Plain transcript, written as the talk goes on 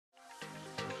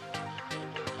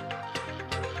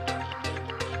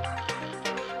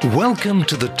Welcome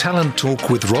to the Talent Talk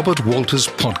with Robert Walters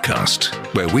podcast,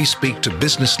 where we speak to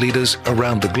business leaders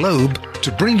around the globe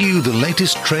to bring you the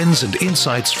latest trends and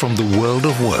insights from the world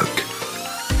of work.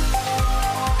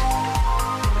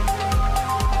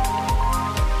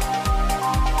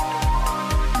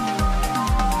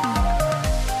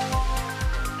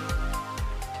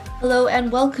 Hello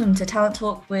and welcome to Talent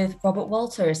Talk with Robert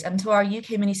Walters and to our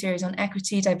UK mini-series on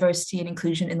equity, diversity and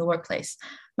inclusion in the workplace.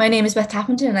 My name is Beth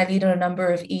Tappington and I lead on a number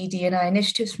of ED&I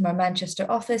initiatives from our Manchester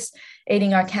office,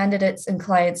 aiding our candidates and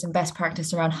clients in best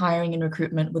practice around hiring and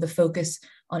recruitment with a focus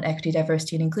on equity,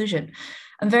 diversity and inclusion.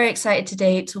 I'm very excited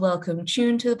today to welcome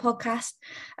Chun to the podcast.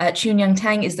 Chun Young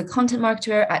Tang is the content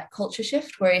marketer at Culture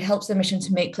Shift, where he helps their mission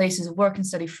to make places of work and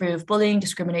study free of bullying,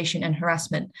 discrimination and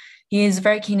harassment. He has a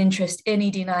very keen interest in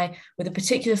ED&I with a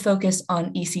particular focus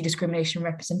on EC discrimination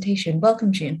representation.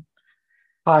 Welcome, Chun.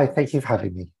 Hi, thank you for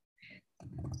having me.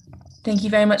 Thank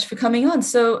you very much for coming on.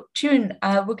 So, Chun,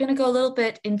 we're going to go a little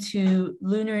bit into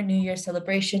Lunar New Year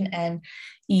celebration and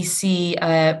EC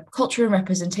culture and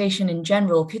representation in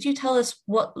general. Could you tell us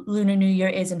what Lunar New Year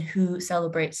is and who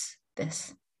celebrates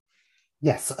this?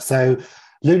 Yes, so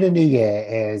Lunar New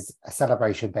Year is a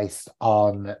celebration based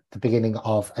on the beginning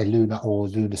of a lunar or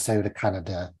lunar solar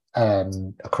calendar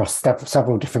across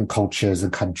several different cultures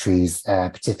and countries,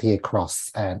 particularly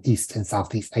across East and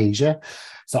Southeast Asia.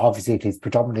 So obviously it is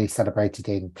predominantly celebrated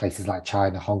in places like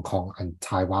China, Hong Kong and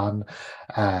Taiwan,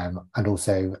 and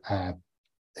also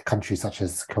countries such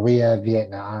as Korea,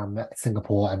 Vietnam,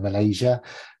 Singapore and Malaysia,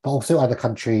 but also other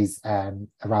countries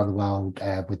around the world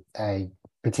with a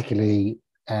particularly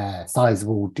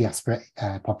sizable diaspora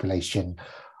population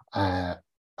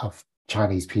of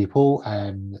Chinese people,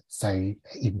 so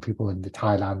even people in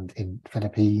Thailand, in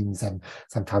Philippines, and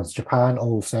sometimes Japan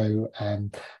also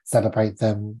celebrate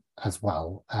them as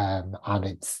well. And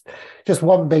it's just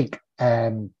one big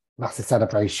massive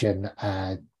celebration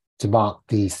to mark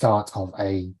the start of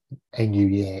a new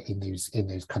year in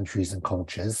those countries and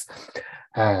cultures.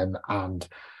 And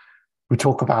we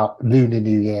talk about Lunar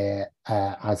New Year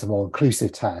as a more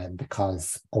inclusive term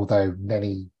because although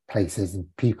many places and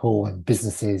people and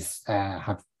businesses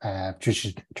have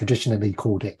traditionally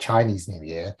called it Chinese New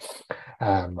Year,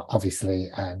 obviously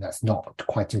that's not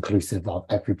quite inclusive of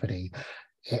everybody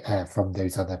from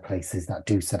those other places that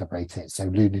do celebrate it. So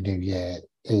Lunar New Year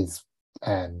is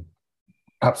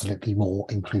absolutely more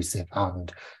inclusive and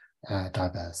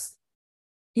diverse.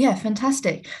 Yeah,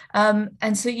 fantastic.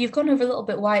 And so you've gone over a little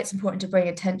bit why it's important to bring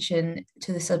attention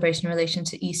to the celebration in relation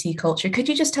to EC culture. Could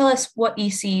you just tell us what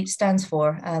EC stands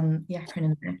for? The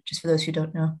acronym, just for those who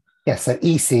don't know. Yeah, so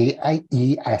EC,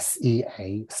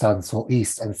 ESEA, stands for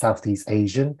East and Southeast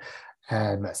Asian.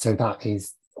 So that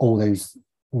is all those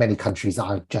many countries that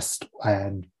I've just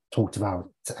talked about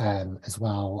as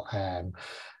well.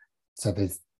 So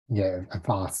there's a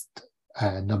vast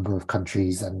number of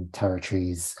countries and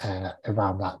territories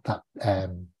around that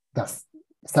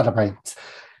celebrate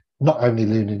not only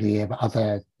Lunar New Year but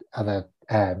other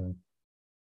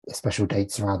special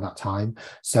dates around that time.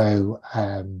 So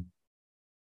and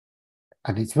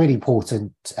it's really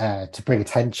important to bring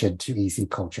attention to EC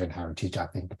culture and heritage, I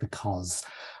think, because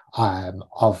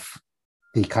of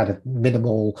the kind of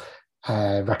minimal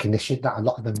recognition that a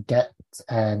lot of them get,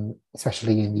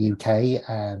 especially in the UK.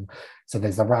 So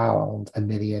there's around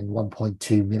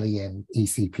 1.2 million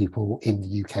EC people in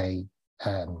the UK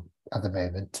at the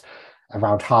moment.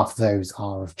 Around half of those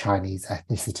are of Chinese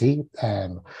ethnicity.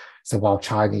 So while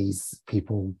Chinese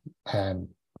people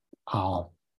are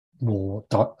more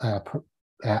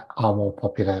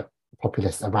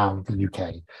populous around the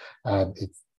UK,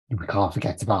 we can't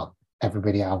forget about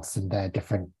everybody else and their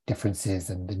differences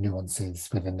and the nuances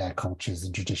within their cultures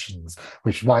and traditions,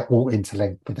 which might all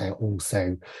interlink, but they're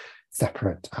also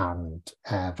separate and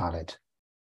valid.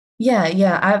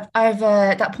 Yeah. I've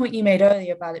that point you made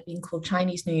earlier about it being called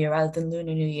Chinese New Year rather than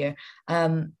Lunar New Year.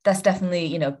 That's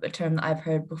definitely a term that I've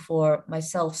heard before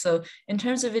myself. So in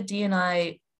terms of a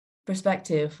D&I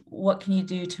perspective, what can you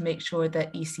do to make sure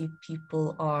that EC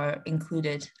people are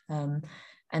included, and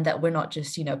that we're not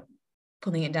just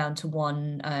pulling it down to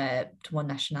one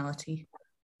nationality?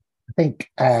 I think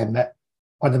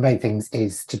one of the main things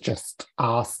is to just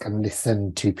ask and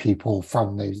listen to people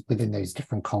from within those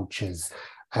different cultures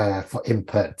for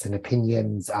input and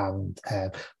opinions, and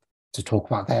to talk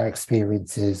about their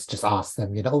experiences. Just ask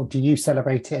them, do you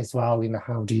celebrate it as well?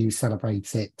 How do you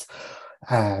celebrate it?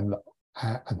 And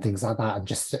things like that, and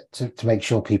just to make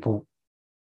sure people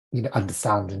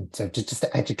understand, and just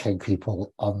to educate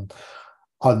people on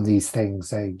these things.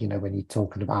 So when you're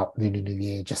talking about Lunar New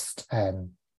Year, just to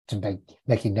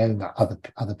make it known that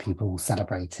other people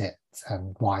celebrate it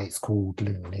and why it's called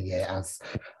Lunar New Year, as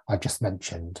I just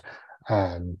mentioned.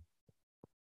 And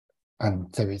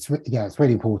so it's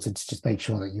really important to just make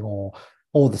sure that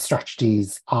all the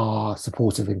strategies are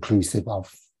supportive, inclusive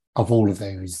of all of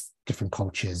those different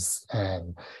cultures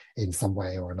in some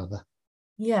way or another.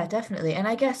 Yeah, definitely. And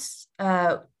I guess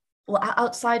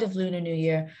outside of Lunar New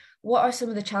Year, what are some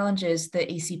of the challenges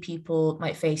that EC people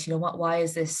might face? Why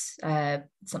is this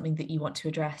something that you want to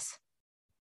address?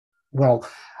 Well,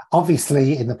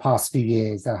 obviously, in the past few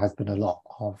years, there has been a lot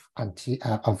of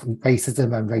of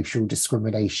racism and racial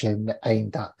discrimination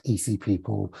aimed at EC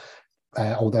people,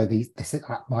 although this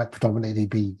might predominantly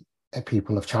be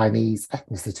people of Chinese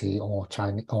ethnicity or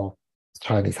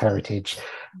Chinese heritage.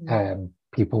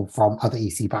 People from other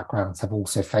EC backgrounds have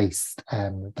also faced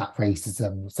that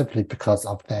racism simply because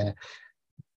of their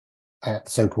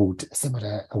so-called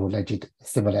similar or alleged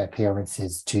similar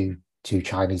appearances to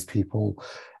Chinese people.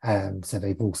 So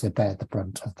they've also bared the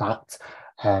brunt of that.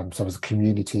 So as a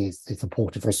community, it's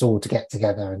important for us all to get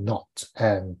together and not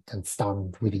and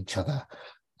stand with each other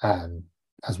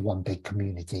as one big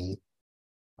community.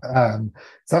 So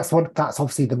that's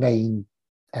obviously the main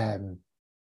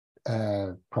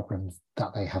problems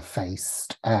that they have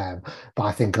faced. But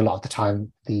I think a lot of the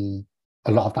time,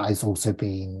 a lot of that is also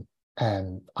being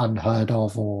unheard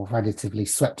of or relatively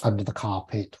swept under the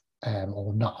carpet,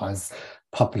 or not as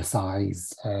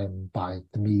publicised by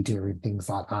the media and things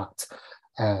like that.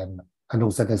 And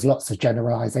also there's lots of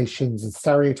generalisations and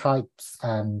stereotypes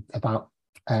about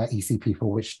EC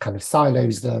people, which kind of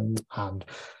silos them and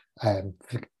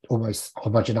almost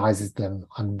homogenises them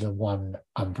under one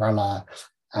umbrella.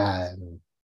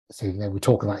 So we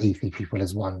talk about EC people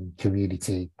as one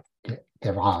community.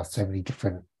 There are so many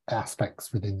different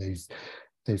aspects within those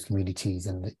communities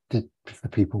and the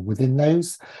people within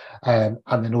those, and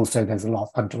then also there's a lot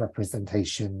of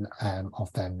underrepresentation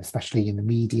of them, especially in the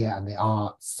media and the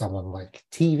arts, someone like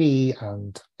TV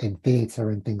and in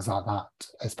theatre and things like that,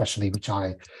 especially, which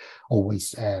I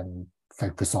always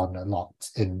focus on a lot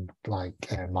in my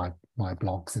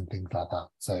blogs and things like that.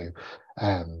 So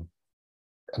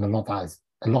and a lot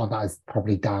of that is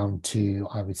probably down to,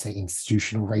 I would say,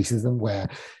 institutional racism, where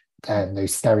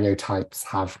those stereotypes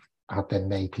have then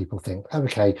made people think, oh,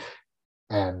 okay,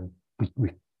 there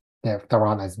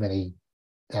aren't as many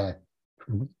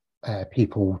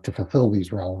people to fulfill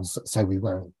these roles, so we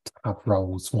won't have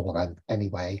roles for them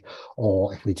anyway.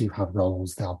 Or if we do have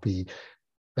roles, they'll be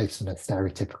based on a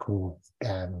stereotypical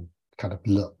kind of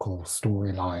look or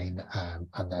storyline,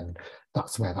 and then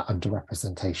that's where that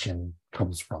underrepresentation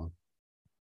comes from.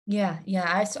 Yeah,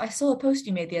 I saw a post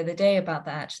you made the other day about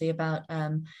that, actually, about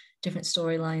different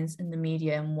storylines in the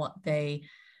media and what they,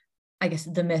 I guess,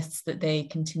 the myths that they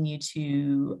continue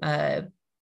to the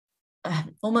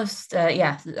myths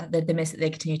that they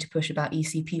continue to push about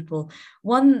EC people.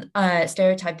 One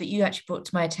stereotype that you actually brought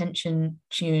to my attention,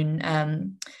 June,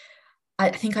 I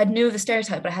think I knew of the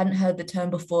stereotype, but I hadn't heard the term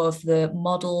before, of the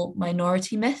model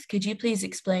minority myth. Could you please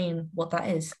explain what that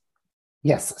is?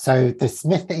 Yes, so this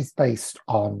myth is based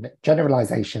on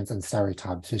generalizations and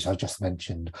stereotypes, which I just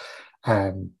mentioned,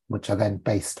 which are then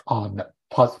based on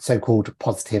so-called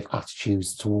positive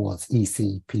attitudes towards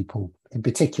EC people, in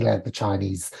particular the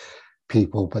Chinese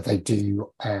people, but they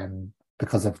do,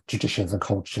 because of traditions and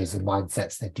cultures and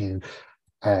mindsets, they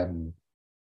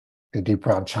do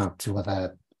branch out to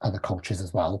other cultures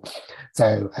as well.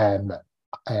 So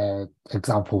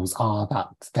examples are that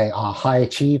they are high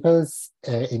achievers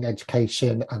in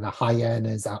education and are high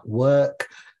earners at work,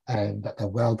 and that they're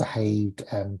well behaved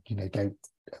and don't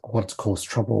want to cause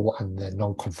trouble, and they're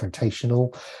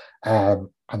non-confrontational, and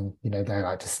they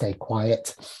like to stay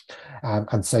quiet,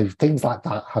 and so things like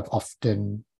that have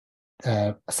often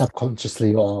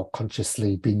subconsciously or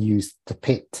consciously been used to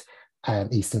pit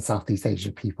East and Southeast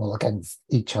Asian people against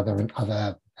each other and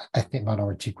other ethnic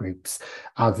minority groups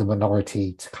as a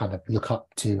minority to kind of look up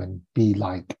to and be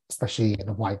like, especially in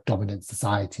a white dominant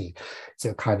society. So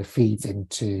it kind of feeds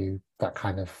into that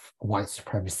kind of white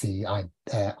supremacy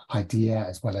idea,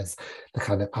 as well as the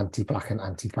kind of anti-black and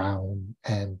anti-brown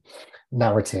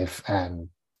narrative,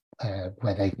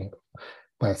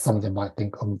 where some of them might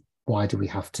think, why do we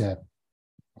have to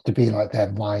be like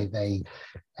them? Why are they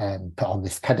put on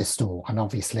this pedestal? And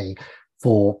obviously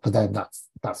for them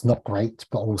that's not great,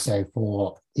 but also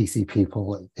for EC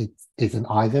people it isn't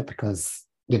either, because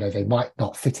they might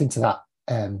not fit into that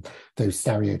those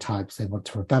stereotypes. They want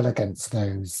to rebel against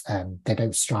those, they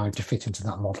don't strive to fit into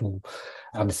that model,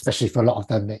 and especially for a lot of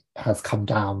them it has come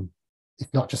down,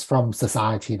 it's not just from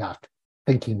society that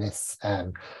thinking this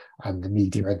and the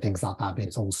media and things like that, but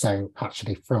it's also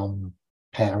actually from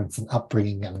parents and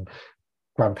upbringing and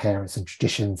grandparents and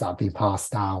traditions that have been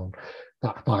passed down,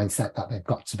 that mindset that they've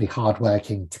got to be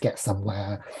hardworking to get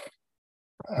somewhere,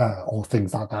 or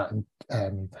things like that,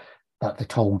 and that they're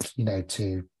told,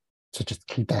 to just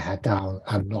keep their head down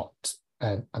and not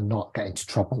get into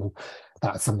trouble.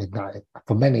 That's something that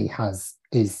for many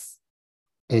is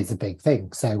a big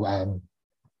thing. So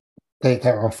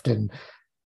they're often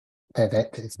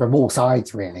it's from all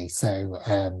sides really. So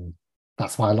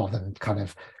that's why a lot of them kind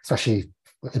of, especially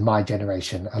in my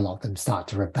generation, a lot of them start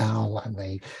to rebel,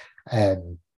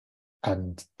 and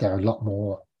they're a lot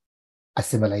more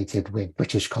assimilated with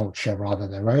British culture rather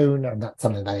than their own, and that's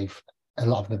something a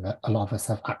lot of us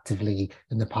have actively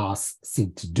in the past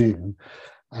seemed to do,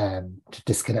 to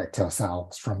disconnect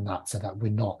ourselves from that, so that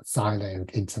we're not siloed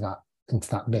into that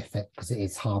myth, because it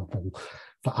is harmful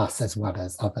for us as well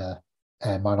as other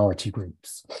minority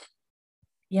groups.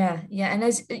 Yeah. And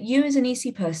as an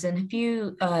EC person, have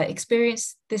you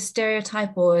experienced this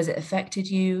stereotype, or has it affected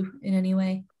you in any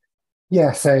way?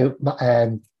 Yeah, so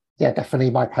definitely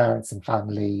my parents and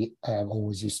family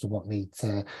always used to want me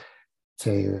to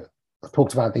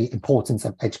talk about the importance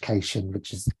of education,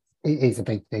 which is a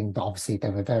big thing, but obviously they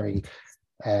were very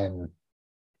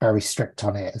very strict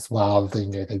on it as well.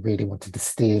 They really wanted to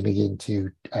steer me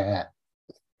into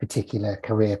particular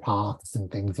career paths and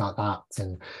things like that,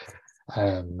 and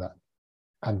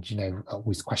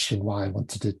always questioned why I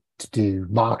wanted to do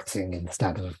marketing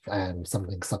instead of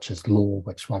something such as law,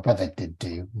 which my brother did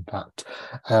do, in fact.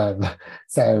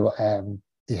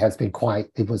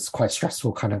 It was quite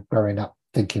stressful kind of growing up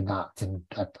thinking that, and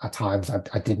at times I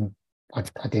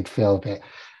did feel a bit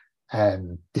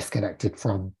disconnected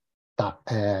from that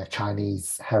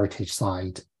Chinese heritage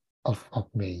side of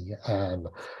me,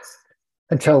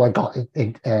 until I got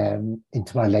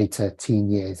into my later teen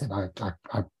years, and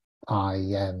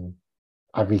I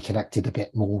reconnected a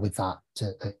bit more with that,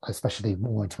 especially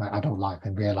more into my adult life,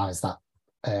 and realised that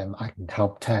I can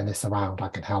help turn this around. I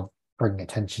can help bring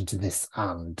attention to this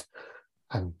and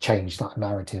change that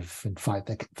narrative and fight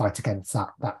against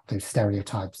those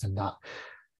stereotypes and that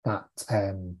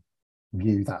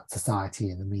view that society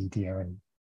and the media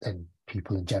and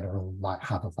people in general might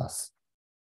have of us.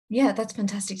 Yeah, that's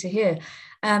fantastic to hear.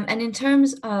 And in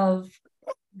terms of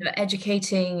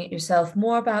educating yourself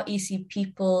more about EC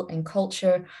people and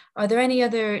culture, are there any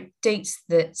other dates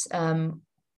that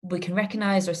we can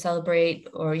recognize or celebrate,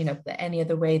 or any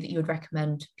other way that you would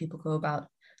recommend people go about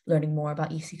learning more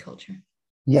about EC culture?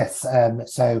 Yes,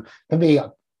 so for me,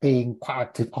 being quite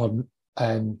active on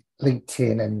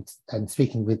LinkedIn and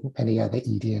speaking with any other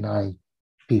ED&I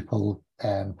people,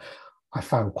 I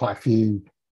found quite a few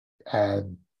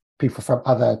people from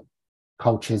other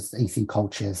cultures, EC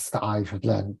cultures, that I have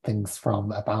learned things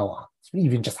from, about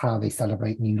even just how they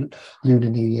celebrate Lunar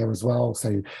New Year as well.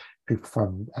 So people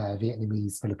from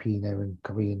Vietnamese, Filipino and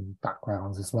Korean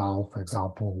backgrounds as well, for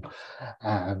example.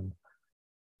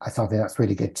 I thought that's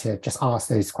really good to just ask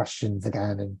those questions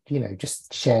again, and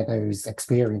just share those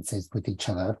experiences with each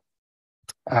other,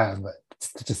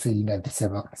 to see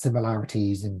the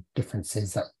similarities and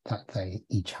differences that they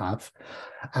each have.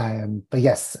 But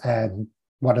yes,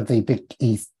 one of the big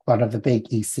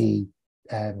EC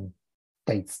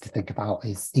dates to think about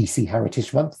is EC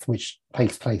Heritage Month, which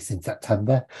takes place in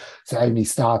September. So it only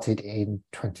started in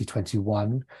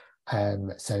 2021.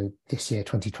 So this year,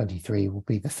 2023, will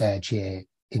be the third year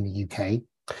in the UK.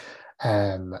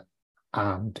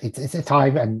 And it's a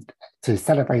time to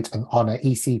celebrate and honour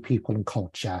EC people and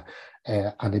culture,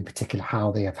 and in particular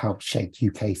how they have helped shape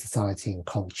UK society and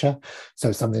culture.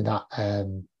 So something that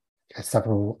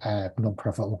several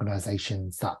non-profit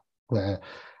organisations that were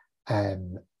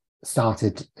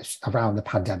started around the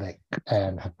pandemic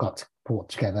have got brought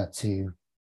together to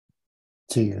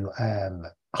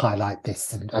highlight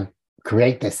this and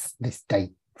create this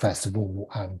date, first of all,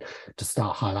 and to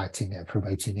start highlighting it and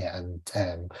promoting it. And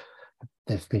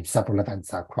there's been several events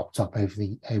that have cropped up over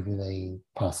the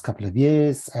past couple of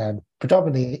years,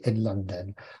 predominantly in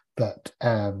London, but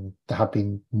there have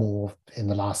been more in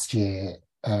the last year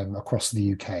across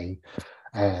the UK,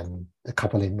 a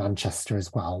couple in Manchester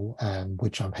as well,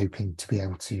 which I'm hoping to be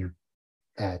able to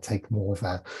take more of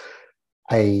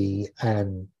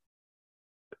an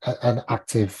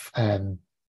active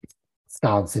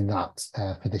stance in that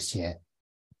for this year.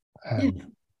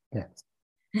 Yeah.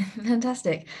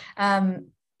 Fantastic.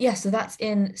 So that's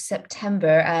in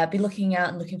September. Be looking out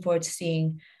and looking forward to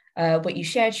seeing what you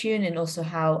share, Tune, and also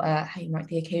how you mark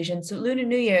the occasion. So Lunar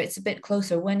New Year, it's a bit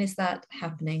closer. When is that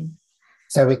happening?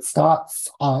 So it starts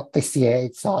this year.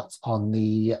 It starts on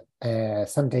the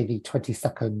Sunday, the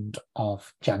 22nd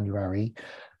of January,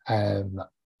 and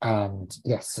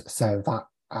yes, so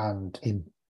and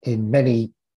in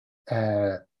many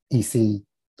EC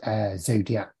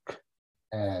zodiac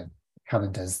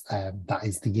calendars, that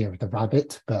is the year of the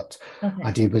rabbit, but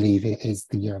I do believe it is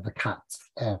the year of the cat,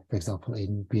 for example,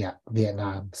 in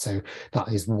Vietnam. So that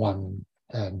is one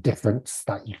difference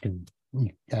that you can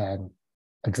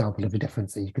example of a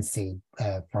difference that you can see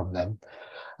from them.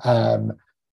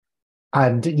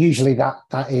 And usually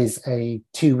that is a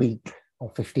 2-week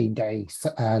or 15-day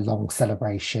long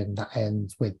celebration that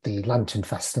ends with the Lantern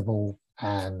Festival,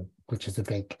 which is a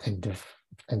big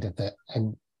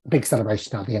big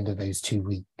celebration at the end of those 2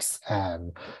 weeks,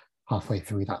 halfway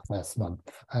through that first month.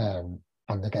 And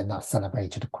again, that's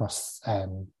celebrated across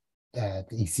the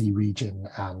EC region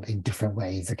and in different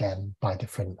ways, again, by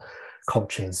different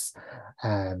cultures.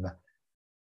 But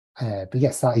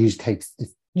yes, that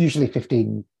usually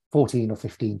 14 or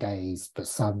 15 days, but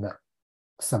some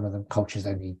of the cultures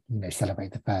only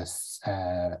celebrate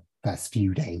the first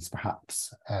few days,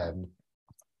 perhaps.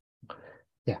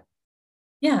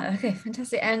 Yeah, okay,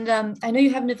 fantastic. And I know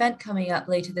you have an event coming up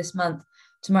later this month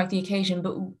to mark the occasion,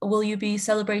 but will you be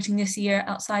celebrating this year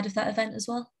outside of that event as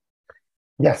well?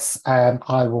 Yes,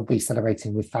 I will be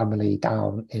celebrating with family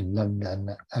down in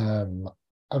London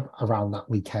around that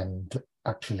weekend,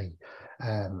 actually,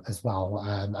 as well.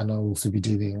 And I'll also be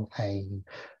doing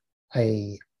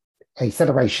a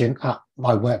celebration at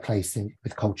my workplace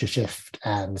with Culture Shift,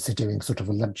 so doing sort of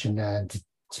a lunch and learn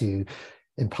to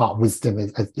impart wisdom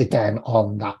again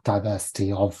on that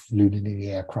diversity of Lunar New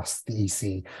Year across the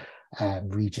EC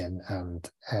region, and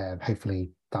hopefully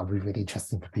that'll be really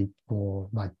interesting for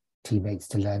my teammates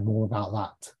to learn more about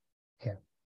that. Yeah,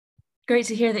 great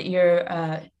to hear that you're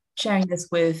sharing this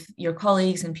with your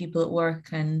colleagues and people at work,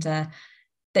 and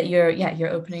that you're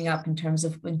opening up in terms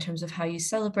of how you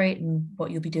celebrate and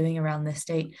what you'll be doing around this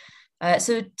date.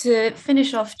 So to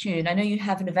finish off, June, I know you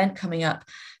have an event coming up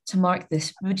to mark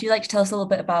this. Would you like to tell us a little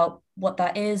bit about what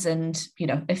that is, and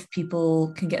if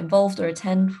people can get involved or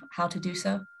attend, how to do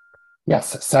so?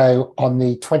 Yes, so on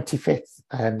the 25th,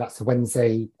 that's a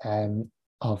Wednesday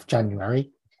of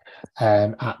January,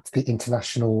 at the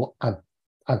International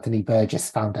Anthony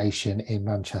Burgess Foundation in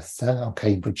Manchester on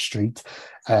Cambridge Street,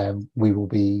 we will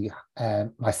be,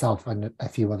 myself and a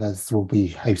few others will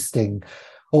be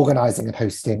organising and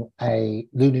hosting a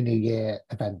Lunar New Year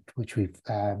event, which we've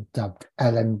dubbed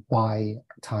LNY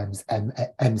times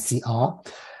MCR.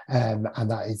 And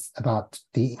that is about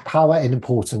the power and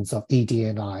importance of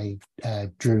ED&I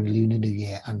during Lunar New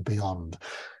Year and beyond.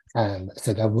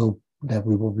 So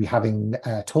we will be having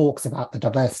talks about the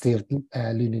diversity of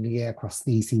Lunar New Year across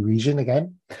the EC region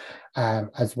again,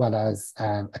 as well as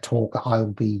a talk that I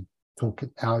will be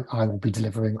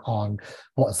delivering on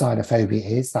what xenophobia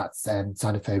is. That's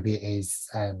xenophobia is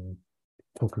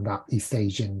talking about East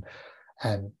Asian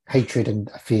hatred and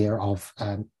fear of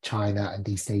China and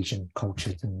East Asian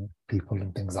cultures and people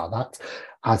and things like that,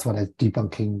 as well as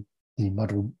debunking the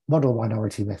model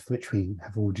minority myth, which we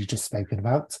have already just spoken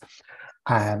about.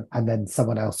 And then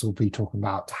someone else will be talking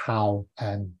about how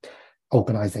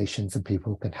organisations and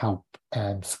people can help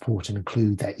support and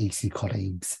include their EC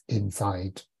colleagues in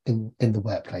the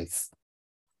workplace.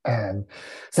 So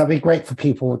it'd be great for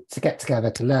people to get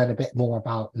together to learn a bit more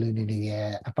about Lunar New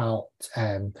Year, about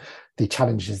the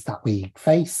challenges that we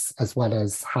face, as well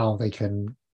as how they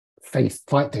can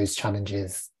fight those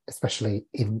challenges, especially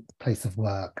in place of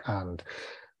work, and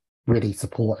really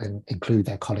support and include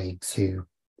their colleagues who,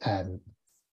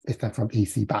 if they're from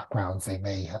EC backgrounds, they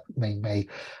may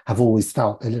have always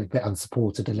felt a little bit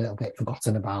unsupported, a little bit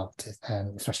forgotten about,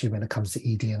 especially when it comes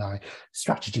to ED&I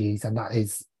strategies. And that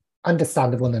is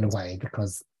understandable in a way,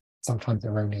 because sometimes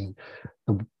they're only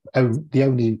the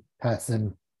only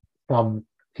person who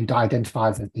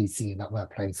identifies as EC in that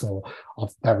workplace, or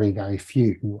of very, very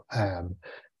few.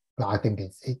 But I think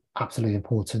it's absolutely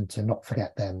important to not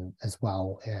forget them as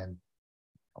well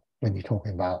when you're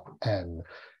talking about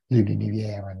Lunar New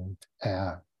Year and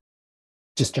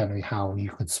just generally how you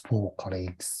can support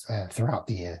colleagues throughout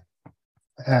the year.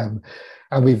 And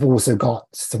we've also got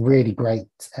some really great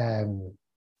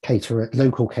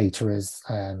local caterers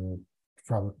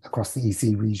from across the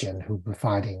EC region who are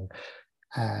providing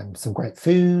some great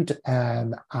food,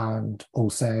 and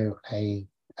also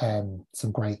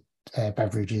some great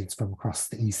beverages from across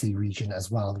the EC region as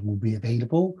well will be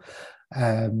available.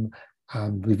 And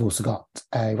we've also got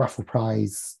a raffle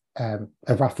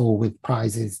with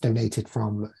prizes donated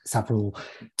from several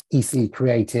EC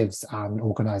creatives and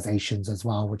organisations as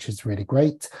well, which is really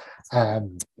great.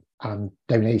 And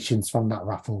donations from that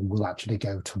raffle will actually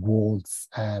go towards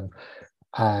a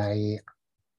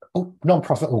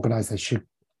non-profit organisation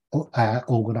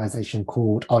organisation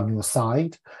called On Your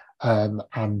Side,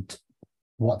 and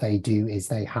what they do is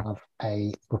they have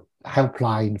a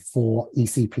helpline for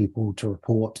EC people to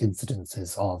report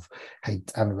incidences of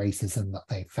hate and racism that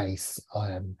they face,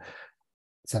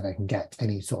 so they can get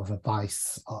any sort of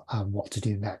advice on what to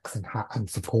do next and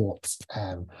support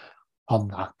on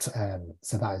that.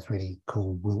 So that is really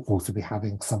cool. We'll also be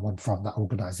having someone from that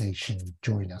organisation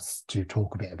join us to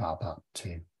talk a bit about that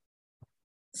too.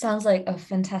 Sounds like a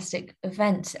fantastic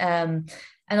event,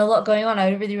 and a lot going on. I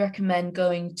would really recommend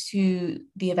going to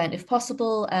the event if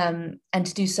possible, and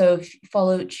to do so,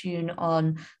 follow Tune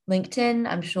on LinkedIn.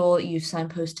 I'm sure you've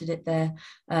signposted it there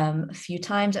a few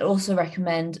times. I also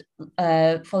recommend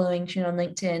following Tune on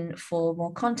LinkedIn for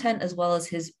more content, as well as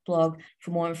his blog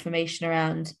for more information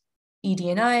around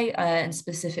ED&I, and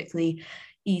specifically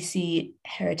EC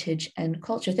heritage and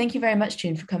culture. Thank you very much,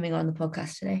 Tune, for coming on the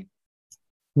podcast today.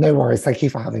 No worries. Thank you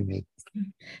for having me.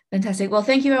 Fantastic. Well,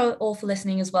 thank you all for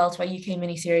listening as well to our UK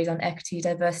mini-series on equity,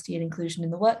 diversity and inclusion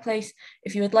in the workplace.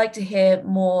 If you would like to hear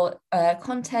more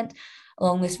content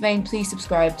along this vein, please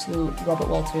subscribe to Robert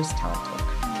Walters Talent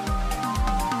Talk.